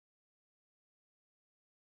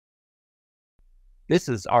This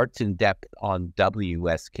is Arts in Depth on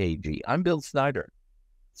WSKG. I'm Bill Snyder.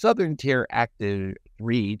 Southern Tier Active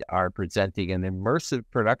Read are presenting an immersive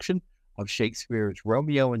production of Shakespeare's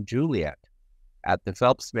Romeo and Juliet at the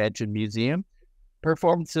Phelps Mansion Museum.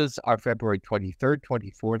 Performances are February 23rd,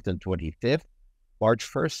 24th, and 25th, March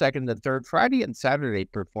 1st, 2nd, and 3rd, Friday and Saturday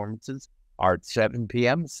performances are at 7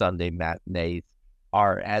 p.m. Sunday matinees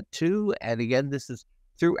are at 2. And again, this is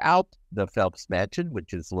throughout the Phelps Mansion,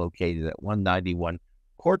 which is located at 191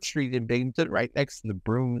 Court Street in Binghamton, right next to the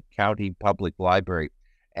Broome County Public Library.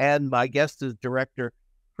 And my guest is director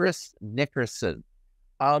Chris Nickerson.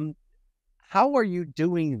 How are you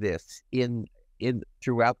doing this in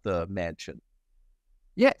throughout the mansion?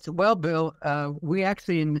 Yes, well, Bill, we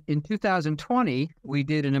actually in 2020 we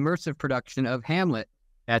did an immersive production of Hamlet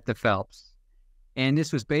at the Phelps, and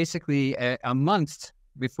this was basically a month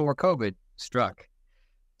before COVID struck.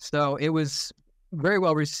 So it was very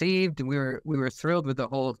well received, and we were thrilled with the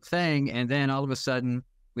whole thing. And then all of a sudden,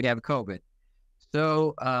 we have COVID.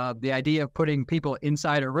 So the idea of putting people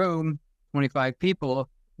inside a room, 25 people,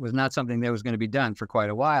 was not something that was going to be done for quite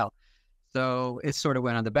a while. So it sort of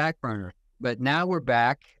went on the back burner. But now we're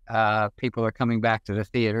back. People are coming back to the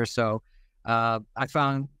theater. So I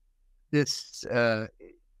found this.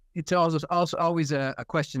 It's also always a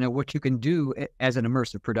question of what you can do as an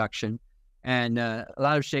immersive production. And a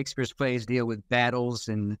lot of Shakespeare's plays deal with battles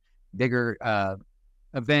and bigger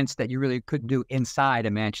events that you really couldn't do inside a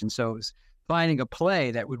mansion. So it was finding a play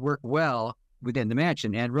that would work well within the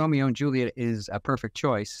mansion. And Romeo and Juliet is a perfect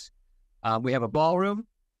choice. We have a ballroom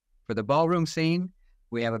for the ballroom scene.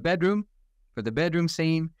 We have a bedroom for the bedroom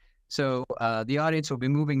scene. So the audience will be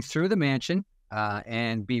moving through the mansion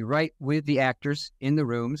and be right with the actors in the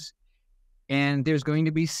rooms. And there's going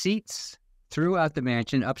to be seats throughout the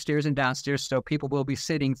mansion, upstairs and downstairs, so people will be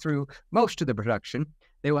sitting through most of the production.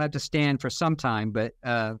 They will have to stand for some time, but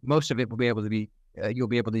most of it will be able to be, you'll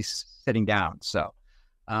be able to be sitting down. So,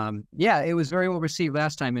 yeah, it was very well received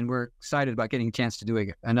last time, and we're excited about getting a chance to do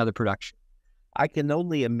another production. I can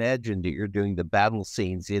only imagine that you're doing the battle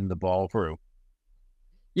scenes in the ballroom.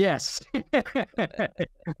 Yes,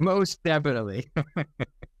 most definitely.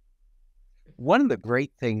 One of the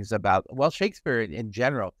great things about, well, Shakespeare in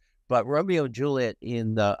general, but Romeo and Juliet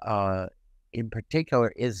in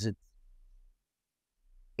particular is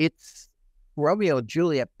it's Romeo and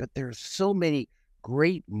Juliet, but there's so many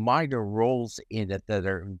great minor roles in it that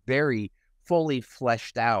are very fully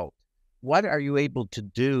fleshed out. What are you able to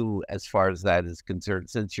do as far as that is concerned,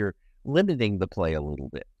 since you're limiting the play a little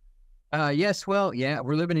bit? Yes, well, yeah,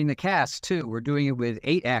 we're limiting the cast too. We're doing it with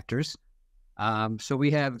 8 actors. So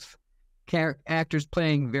we have actors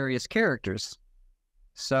playing various characters.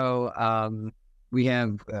 So we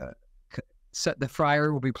have the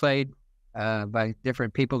friar will be played by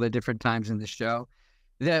different people at different times in the show.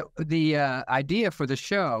 The idea for the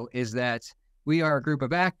show is that we are a group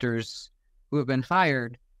of actors who have been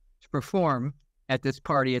hired to perform at this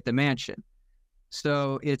party at the mansion.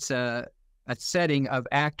 So it's a setting of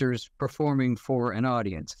actors performing for an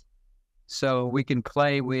audience. So we can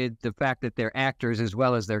play with the fact that they're actors as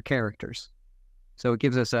well as their characters. So it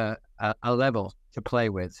gives us a level to play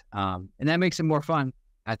with. And that makes it more fun,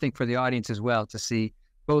 I think, for the audience as well, to see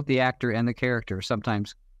both the actor and the character,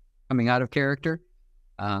 sometimes coming out of character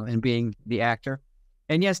and being the actor.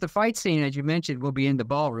 And yes, the fight scene, as you mentioned, will be in the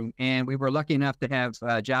ballroom. And we were lucky enough to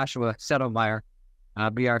have Joshua Settlemeyer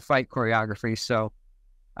be our fight choreography. So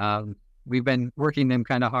we've been working them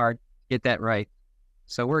kind of hard to get that right.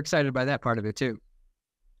 So we're excited by that part of it too.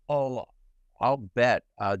 Oh, I'll bet.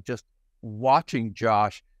 Just watching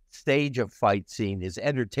Josh stage a fight scene is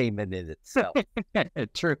entertainment in itself.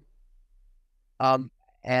 True. So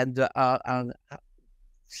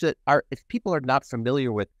if people are not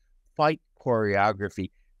familiar with fight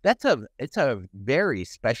choreography, it's a very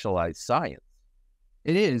specialized science.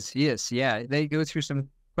 It is, yes, yeah. They go through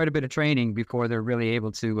quite a bit of training before they're really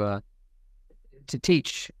able to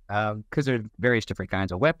teach, because there are various different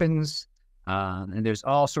kinds of weapons, and there's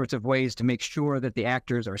all sorts of ways to make sure that the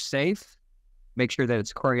actors are safe, make sure that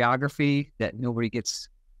it's choreography, that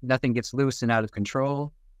nothing gets loose and out of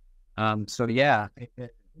control. So yeah,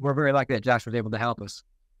 we're very lucky that Josh was able to help us.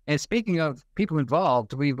 And speaking of people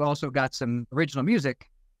involved, we've also got some original music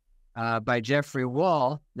by Jeffrey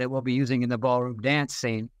Wall that we'll be using in the ballroom dance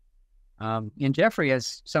scene. And Jeffrey,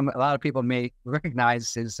 as a lot of people may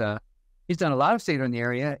recognize, he's done a lot of theater in the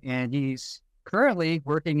area, and he's currently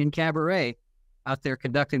working in cabaret out there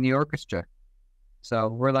conducting the orchestra. So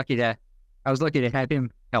I was lucky to have him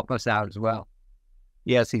help us out as well.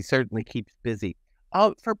 Yes, he certainly keeps busy.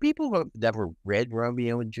 For people who have never read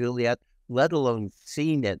Romeo and Juliet, let alone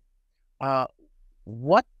seen it,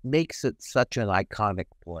 What makes it such an iconic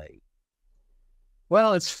play?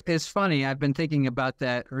 Well, it's funny. I've been thinking about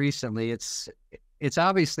that recently. It's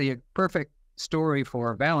obviously a perfect story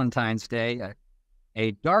for Valentine's Day,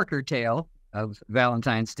 a darker tale of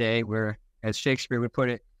Valentine's Day, where, as Shakespeare would put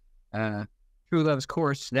it, true love's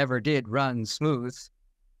course never did run smooth.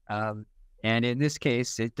 And in this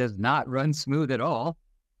case, it does not run smooth at all.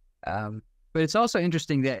 But it's also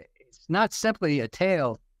interesting that it's not simply a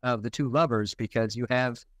tale of the two lovers, because you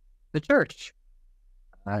have the church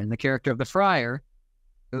in the character of the friar,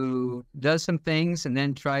 who does some things and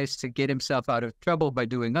then tries to get himself out of trouble by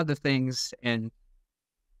doing other things, and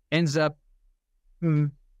ends up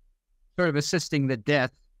sort of assisting the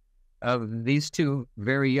death of these two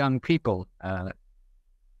very young people.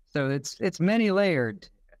 So it's many layered,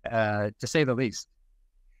 to say the least.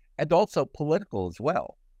 And also political as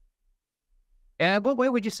well. What way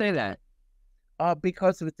would you say that?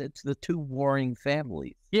 Because it's the two warring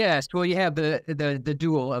families. Yes, well, you have the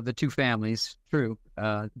duel of the two families. True.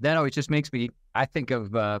 That always just makes me, I think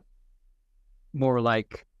of more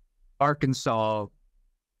like Arkansas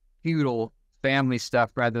feudal family stuff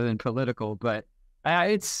rather than political, but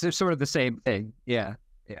it's sort of the same thing. Yeah,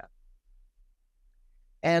 yeah.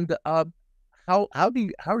 And how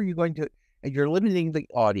are you going to? You're limiting the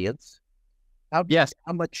audience. Yes.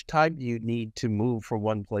 How much time do you need to move from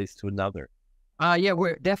one place to another? Yeah,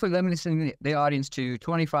 we're definitely limiting the audience to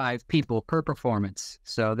 25 people per performance.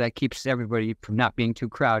 So that keeps everybody from not being too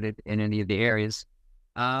crowded in any of the areas.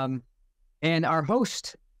 And our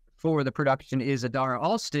host for the production is Adara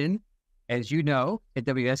Alston. As you know, at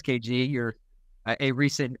WSKG, you're a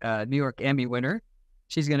recent New York Emmy winner.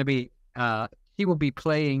 She's going to be, she will be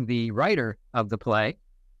playing the writer of the play,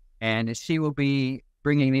 and she will be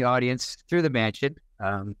bringing the audience through the mansion.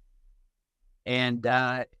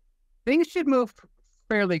 Things should move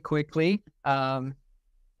fairly quickly. A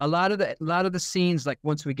lot of the scenes, like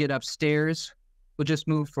once we get upstairs, we'll just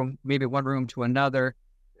move from maybe one room to another.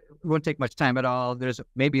 It won't take much time at all. There's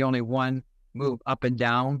maybe only one move up and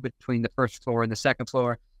down between the first floor and the second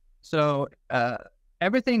floor. So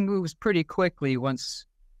everything moves pretty quickly once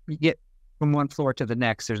you get from one floor to the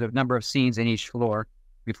next. There's a number of scenes in each floor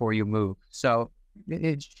before you move. So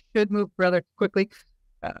it should move rather quickly.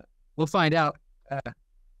 We'll find out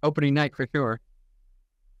opening night for sure.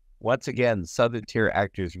 Once again, Southern Tier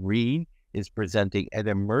Actors Read is presenting an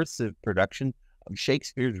immersive production of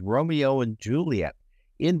Shakespeare's Romeo and Juliet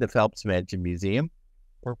in the Phelps Mansion Museum.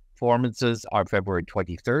 Performances are February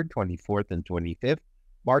 23rd, 24th, and 25th.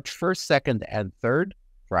 March 1st, 2nd, and 3rd.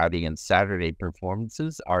 Friday and Saturday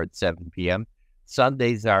performances are at 7 p.m.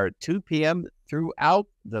 Sundays are at 2 p.m. throughout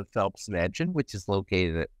the Phelps Mansion, which is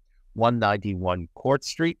located at 191 Court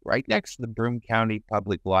Street, right next to the Broome County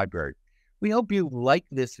Public Library. We hope you like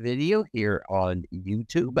this video here on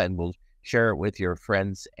YouTube, and we'll share it with your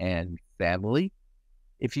friends and family.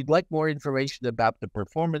 If you'd like more information about the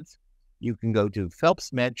performance, you can go to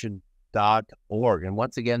phelpsmansion.org. And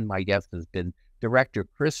once again, my guest has been Director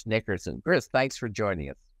Chris Nickerson. Chris, thanks for joining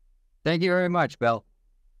us. Thank you very much, Bill.